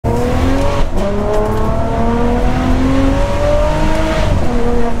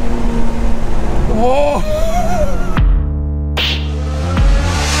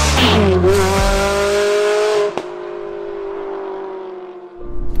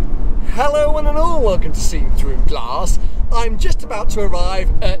Hello one and all, welcome to Seeing Through Glass. I'm just about to arrive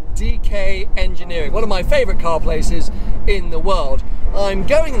at DK Engineering, one of my favourite car places in the world. I'm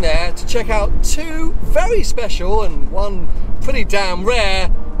going there to check out two very special and one pretty damn rare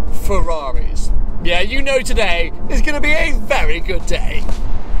Ferraris. Yeah, you know today is going to be a very good day.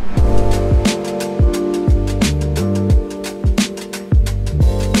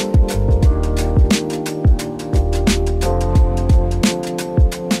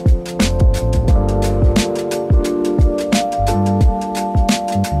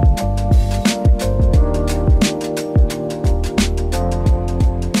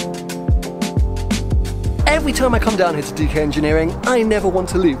 Every time I come down here to DK Engineering, I never want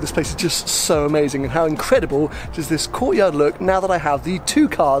to leave. This place is just so amazing, and how incredible does this courtyard look now that I have the two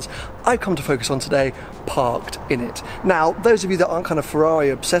cars I've come to focus on today parked in it. Now, those of you that aren't kind of Ferrari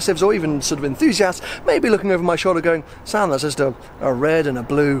obsessives or even sort of enthusiasts may be looking over my shoulder going, Sam, that's just a red and a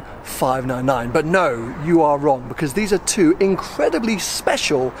blue 599. But no, you are wrong, because these are two incredibly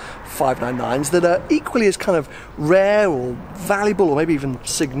special 599s that are equally as kind of rare or valuable or maybe even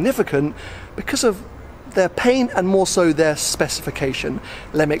significant because of their paint and more so their specification.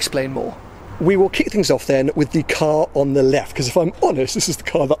 Let me explain more. We will kick things off then with the car on the left, because if I'm honest, this is the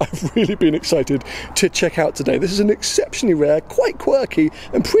car that I've really been excited to check out today. This is an exceptionally rare, quite quirky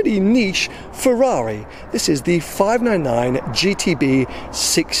and pretty niche Ferrari. This is the 599 GTB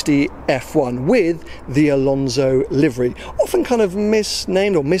 60 F1 with the Alonso livery, often kind of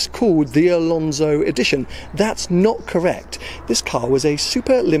misnamed or miscalled the Alonso Edition. That's not correct. This car was a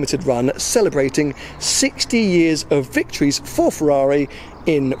super limited run celebrating 60 years of victories for Ferrari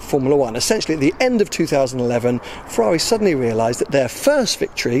in Formula 1. Essentially, at the end of 2011, Ferrari suddenly realised that their first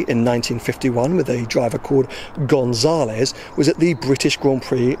victory in 1951 with a driver called Gonzalez was at the British Grand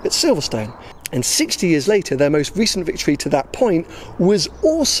Prix at Silverstone. And 60 years later, their most recent victory to that point was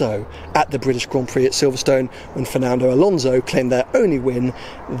also at the British Grand Prix at Silverstone when Fernando Alonso claimed their only win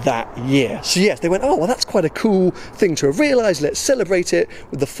that year. So yes, they went, oh, well, that's quite a cool thing to have realised. Let's celebrate it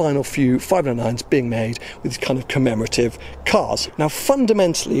with the final few 599s being made with these kind of commemorative cars. Now,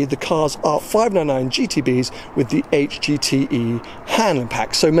 fundamentally, the cars are 599 GTBs with the HGTE handling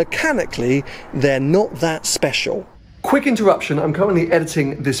pack. So mechanically, they're not that special. Quick interruption, I'm currently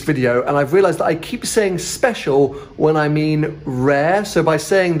editing this video and I've realised that I keep saying special when I mean rare. So by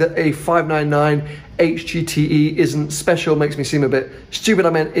saying that a 599 HGTE isn't special makes me seem a bit stupid. I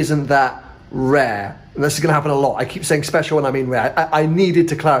meant isn't that rare. And this is going to happen a lot. I keep saying special when I mean rare. I needed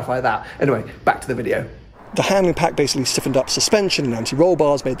to clarify that. Anyway, back to the video. The handling pack basically stiffened up suspension and anti-roll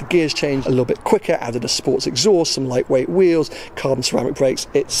bars, made the gears change a little bit quicker, added a sports exhaust, some lightweight wheels, carbon ceramic brakes,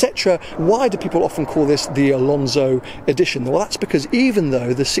 etc. Why do people often call this the Alonso Edition? Well, that's because even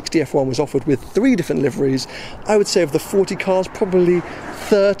though the 60 F1 was offered with 3 different liveries, I would say of the 40 cars, probably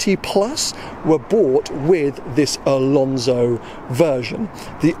 30 plus were bought with this Alonso version.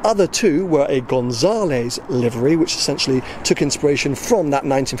 The other 2 were a Gonzalez livery, which essentially took inspiration from that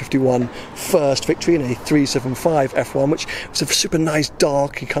 1951 first victory in a 375 F1, which was a super nice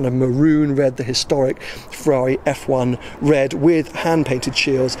dark kind of maroon red, the historic Ferrari F1 red with hand-painted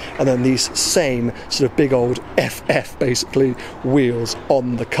shields, and then these same sort of big old FF basically wheels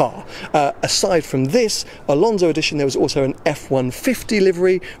on the car. Aside from this Alonso Edition, there was also an F150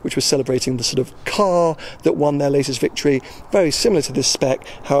 livery, which was celebrating the sort of car that won their latest victory. Very similar to this spec,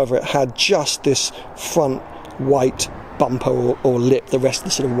 however, it had just this front white bumper or lip. The rest of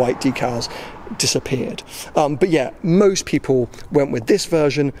the sort of white decals disappeared. But yeah, most people went with this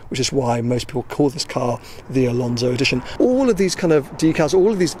version, which is why most people call this car the Alonso Edition. All of these kind of decals,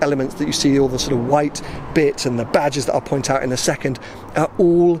 all of these elements that you see, all the sort of white bits and the badges that I'll point out in a second, are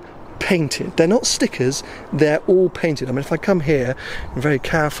all painted. They're not stickers, they're all painted. I mean, if I come here and very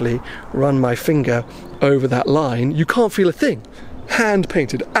carefully run my finger over that line, you can't feel a thing. Hand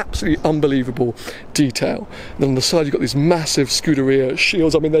painted, absolutely unbelievable detail. And then on the side you've got these massive Scuderia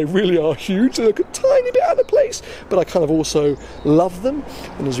shields. I mean, they really are huge. They look a tiny bit out of place, but I kind of also love them.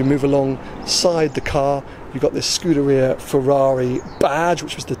 And as we move alongside the car, you've got this Scuderia Ferrari badge,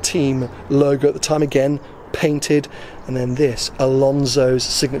 which was the team logo at the time, again painted, and then this Alonso's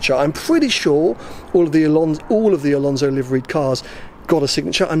signature. I'm pretty sure all of the Alonso liveried cars got a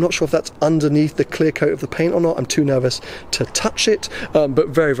signature. I'm not sure if that's underneath the clear coat of the paint or not. I'm too nervous to touch it, but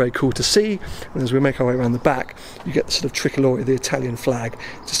very, very cool to see. And as we make our way around the back, you get the sort of tricolore, the Italian flag,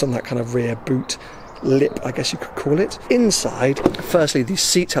 just on that kind of rear boot lip, I guess you could call it. Inside, firstly, these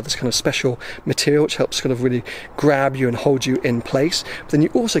seats have this kind of special material which helps kind of really grab you and hold you in place. But then you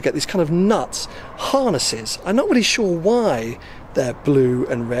also get these kind of nuts, harnesses. I'm not really sure why they're blue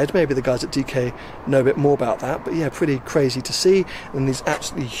and red. Maybe the guys at DK know a bit more about that, but yeah, pretty crazy to see. And these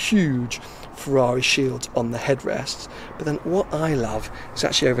absolutely huge Ferrari shields on the headrests. But then what I love is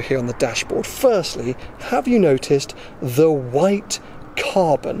actually over here on the dashboard. Firstly, have you noticed the white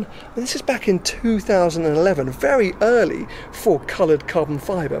carbon? This is back in 2011, very early for coloured carbon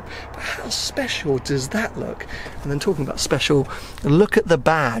fibre, but how special does that look? And then talking about special, look at the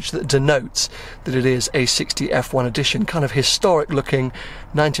badge that denotes that it is a 60 F1 edition, kind of historic looking,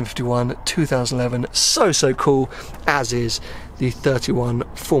 1951, 2011, so cool, as is the 31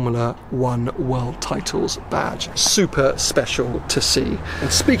 Formula 1 World Titles badge. Super special to see.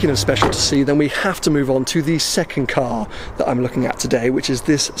 And speaking of special to see, then we have to move on to the second car that I'm looking at today, which is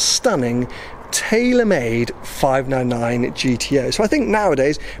this stunning tailor-made 599 GTO. So I think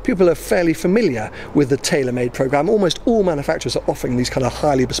nowadays people are fairly familiar with the tailor-made program. Almost all manufacturers are offering these kind of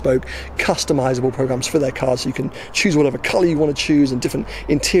highly bespoke, customizable programs for their cars, so you can choose whatever color you want to choose and different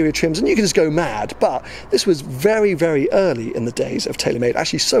interior trims, and you can just go mad. But this was very, very early in the days of tailor-made,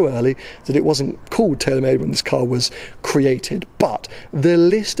 actually so early that it wasn't called tailor-made when this car was created. But the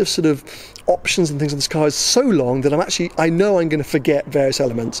list of sort of options and things on this car is so long that I know I'm going to forget various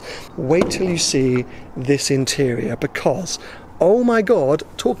elements. Wait till you see this interior, because oh my god,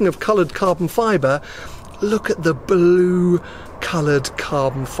 talking of coloured carbon fibre, look at the blue coloured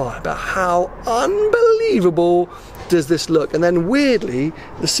carbon fibre. How unbelievable does this look? And then weirdly,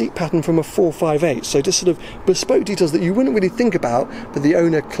 the seat pattern from a 458, so just sort of bespoke details that you wouldn't really think about, but the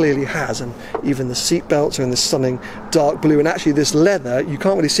owner clearly has. And even the seat belts are in this stunning dark blue, and actually this leather, you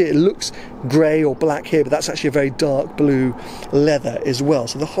can't really see it, it looks grey or black here, but that's actually a very dark blue leather as well.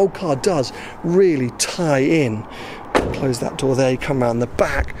 So the whole car does really tie in. Close that door there, you come around the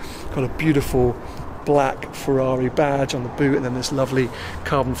back, got a beautiful black Ferrari badge on the boot, and then this lovely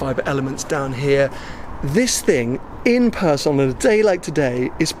carbon fibre elements down here. This thing in person on a day like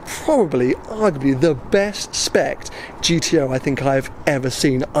today is probably arguably the best spec'd GTO I think I've ever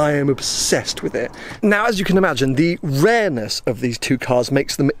seen. I am obsessed with it. Now, as you can imagine, the rareness of these two cars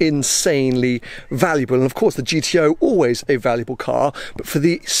makes them insanely valuable, and of course the GTO always a valuable car, but for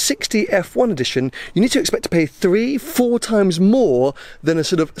the 60 F1 edition you need to expect to pay 3-4 times more than a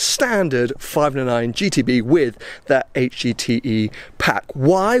sort of standard 599 GTB with that HGTE pack.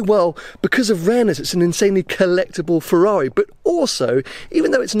 Why? Well, because of rareness. It's an insanely collectible Ferrari, but also,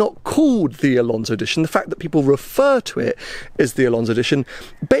 even though it's not called the Alonso Edition, the fact that people refer to it as the Alonso Edition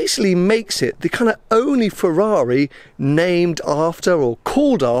basically makes it the kind of only Ferrari named after or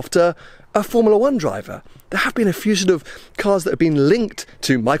called after a Formula 1 driver. There have been a few sort of cars that have been linked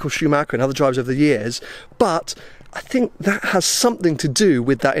to Michael Schumacher and other drivers over the years, but I think that has something to do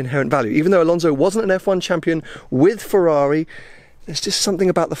with that inherent value. Even though Alonso wasn't an F1 champion with Ferrari, there's just something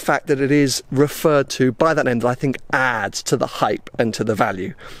about the fact that it is referred to by that name that I think adds to the hype and to the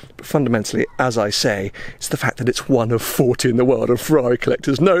value. But fundamentally, as I say, it's the fact that it's one of 40 in the world, and Ferrari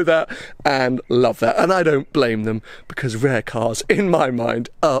collectors know that and love that. And I don't blame them, because rare cars, in my mind,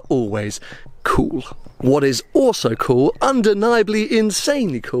 are always cool. What is also cool, undeniably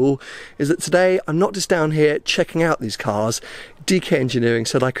insanely cool, is that today I'm not just down here checking out these cars. DK Engineering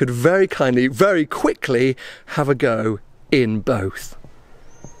said I could very kindly, very quickly have a go in both.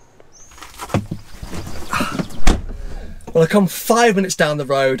 Well, I come 5 minutes down the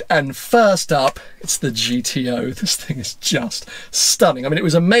road, and first up, it's the GTO. This thing is just stunning. I mean, it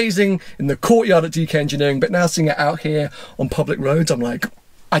was amazing in the courtyard at DK Engineering, but now seeing it out here on public roads, I'm like,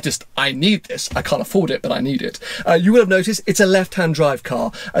 I need this. I can't afford it, but I need it. You will have noticed it's a left-hand drive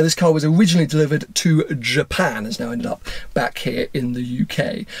car. This car was originally delivered to Japan, has now ended up back here in the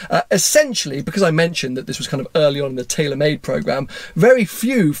UK. Essentially, because I mentioned that this was kind of early on in the tailor-made program, very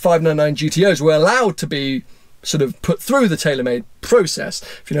few 599 GTOs were allowed to be sort of put through the tailor-made process.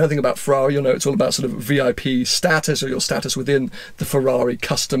 If you know anything about Ferrari, you'll know it's all about sort of VIP status, or your status within the Ferrari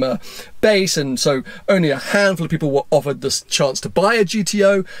customer base, and so only a handful of people were offered the chance to buy a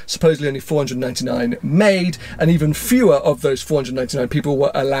GTO, supposedly only 499 made, and even fewer of those 499 people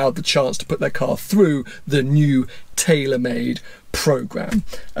were allowed the chance to put their car through the new tailor-made program.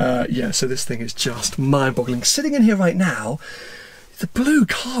 Yeah, so this thing is just mind-boggling. Sitting in here right now, the blue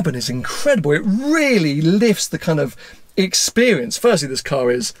carbon is incredible. It really lifts the kind of experience. Firstly, this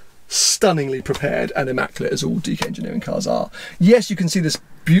car is stunningly prepared and immaculate, as all DK Engineering cars are. Yes, you can see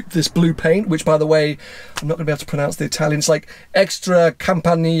this blue paint, which, by the way, I'm not going to be able to pronounce the Italian. It's like extra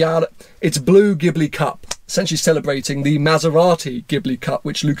campanile. It's blue Ghibli Cup, essentially celebrating the Maserati Ghibli Cup,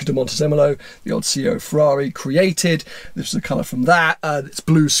 which Luca de Montezemolo, the old CEO of Ferrari, created. This is a colour from that. It's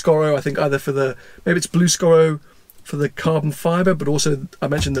blue Scoro, I think, either for the, maybe it's blue Scoro for the carbon fibre, but also I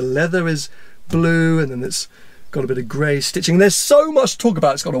mentioned the leather is blue, and then it's got a bit of grey stitching. There's so much to talk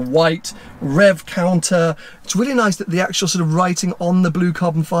about. It's got a white rev counter. It's really nice that the actual sort of writing on the blue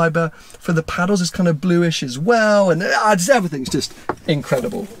carbon fibre for the paddles is kind of bluish as well, and just everything's just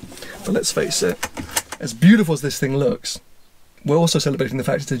incredible. But let's face it, as beautiful as this thing looks, we're also celebrating the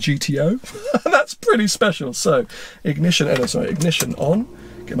fact it's a GTO. That's pretty special. So ignition on.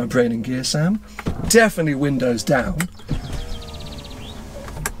 Get my brain in gear, Sam. Definitely windows down.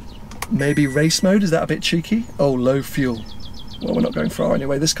 Maybe race mode, is that a bit cheeky? Oh, low fuel. Well, we're not going far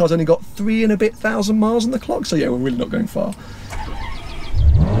anyway. This car's only got 3 and a bit thousand miles on the clock, so yeah, we're really not going far.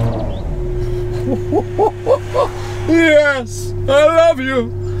 Yes, I love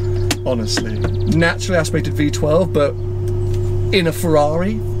you. Honestly, naturally aspirated V12, but in a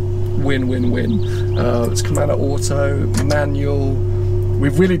Ferrari, win, win, win. It's Commander Auto, manual. We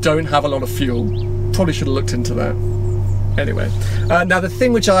really don't have a lot of fuel. Probably should have looked into that. Anyway, now the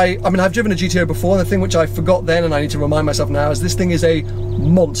thing which I've driven a GTO before, and the thing which I forgot then and I need to remind myself now is this thing is a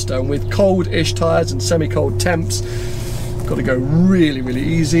monster, and with cold-ish tyres and semi-cold temps, got to go really, really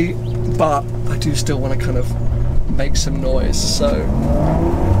easy, but I do still want to kind of make some noise, so...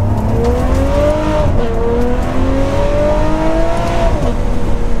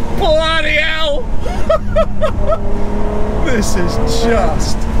 Bloody hell! This is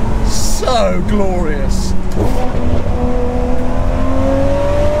just so glorious.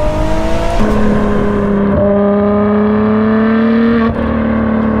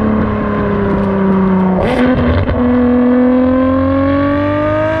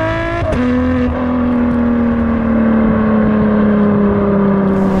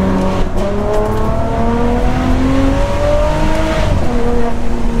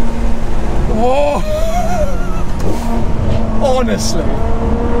 Honestly,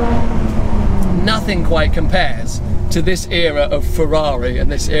 nothing quite compares to this era of Ferrari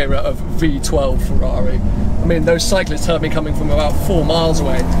and this era of V12 Ferrari. I mean, those cyclists heard me coming from about 4 miles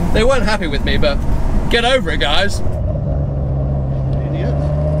away. They weren't happy with me, but get over it, guys. Idiots.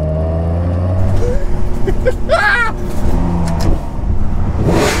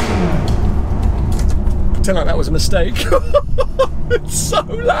 Pretend like that was a mistake. It's so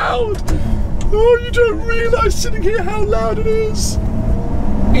loud. Oh, you don't realise sitting here how loud it is.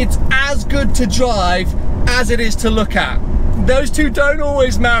 It's as good to drive as it is to look at. Those two don't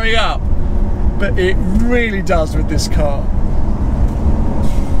always marry up, but it really does with this car.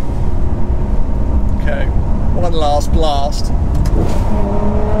 Okay, one last blast.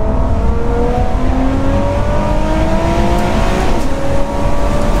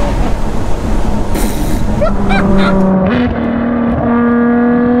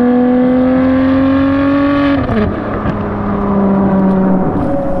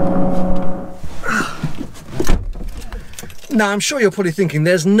 Now, I'm sure you're probably thinking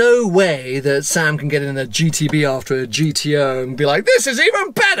there's no way that Sam can get in a GTB after a GTO and be like, this is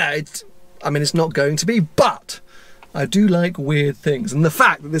even better. I mean, it's not going to be, but I do like weird things. And the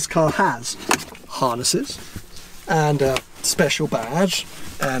fact that this car has harnesses and a special badge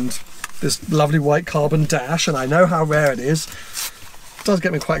and this lovely white carbon dash, and I know how rare it is, does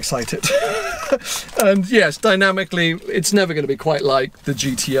get me quite excited. And yes, dynamically, it's never going to be quite like the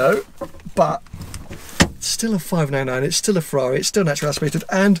GTO, but it's still a 599, it's still a Ferrari, it's still naturally aspirated,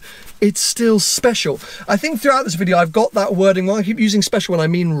 and it's still special. I think throughout this video I've got that wording wrong. I keep using special when I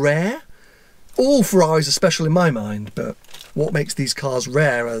mean rare. All Ferraris are special in my mind, but what makes these cars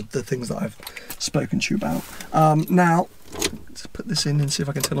rare are the things that I've spoken to you about. Now, let's put this in and see if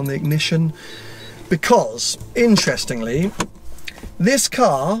I can turn on the ignition, because, interestingly, this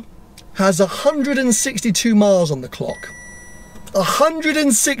car has 162 miles on the clock.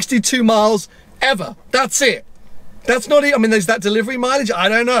 162 miles ever. That's it. That's not it. I mean, there's that delivery mileage. I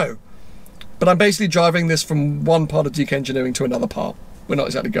don't know. But I'm basically driving this from one part of DK engineering to another part. We're not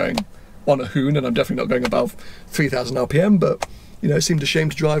exactly going on a hoon, and I'm definitely not going above 3,000 RPM, but, you know, it seemed a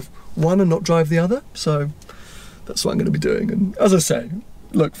shame to drive one and not drive the other. So that's what I'm going to be doing. And as I say,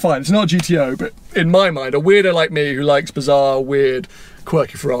 look, fine, it's not a GTO, but in my mind, a weirdo like me who likes bizarre, weird,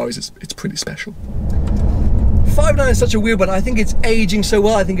 quirky Ferraris, it's pretty special. 5.9 is such a weird one. I think it's aging so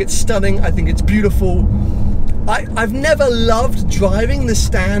well. I think it's stunning. I think it's beautiful. I've never loved driving the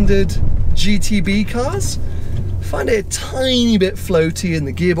standard GTB cars. I find it a tiny bit floaty and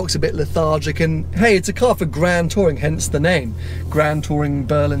the gearbox a bit lethargic, and hey, it's a car for Grand Touring, hence the name. Grand Touring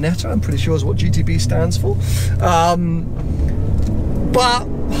Berlinetta, I'm pretty sure is what GTB stands for. But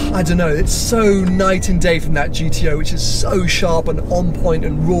I don't know, it's so night and day from that GTO, which is so sharp and on point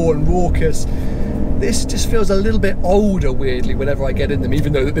and raw and raucous. This just feels a little bit older, weirdly, whenever I get in them,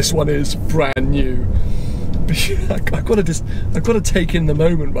 even though this one is brand new. I've got to take in the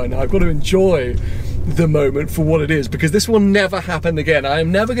moment right now. I've got to enjoy the moment for what it is, because this will never happen again. I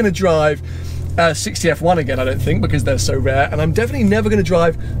am never going to drive a 60 F1 again, I don't think, because they're so rare, and I'm definitely never going to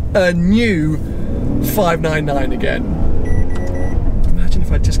drive a new 599 again. Imagine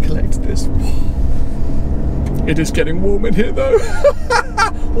if I just collected this. It is getting warm in here though.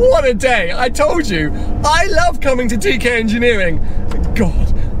 What a day. I told you, I love coming to DK Engineering.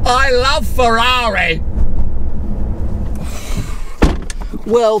 God, I love Ferrari.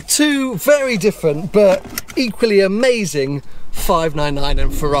 Well, two very different but equally amazing 599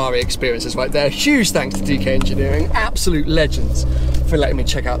 and Ferrari experiences right there. Huge thanks to DK Engineering, absolute legends, for letting me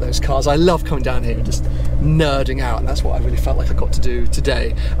check out those cars. I love coming down here and just nerding out, and that's what I really felt like I got to do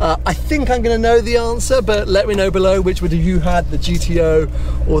today. I think I'm going to know the answer, but let me know below which would have you had, the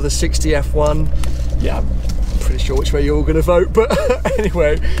GTO or the 60 F1. Yeah, I'm pretty sure which way you're all going to vote, but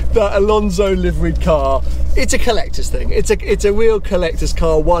anyway, that Alonso liveried car, it's a collector's thing. It's a real collector's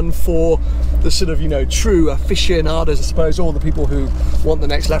car, one for the sort of, you know, true aficionados, I suppose, all the people who want the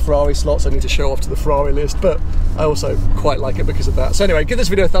next LaFerrari slots. I need to show off to the Ferrari list, but I also quite like it because of that. So anyway, give this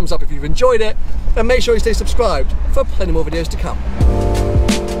video a thumbs up if you've enjoyed it, and make sure you stay subscribed for plenty more videos to come.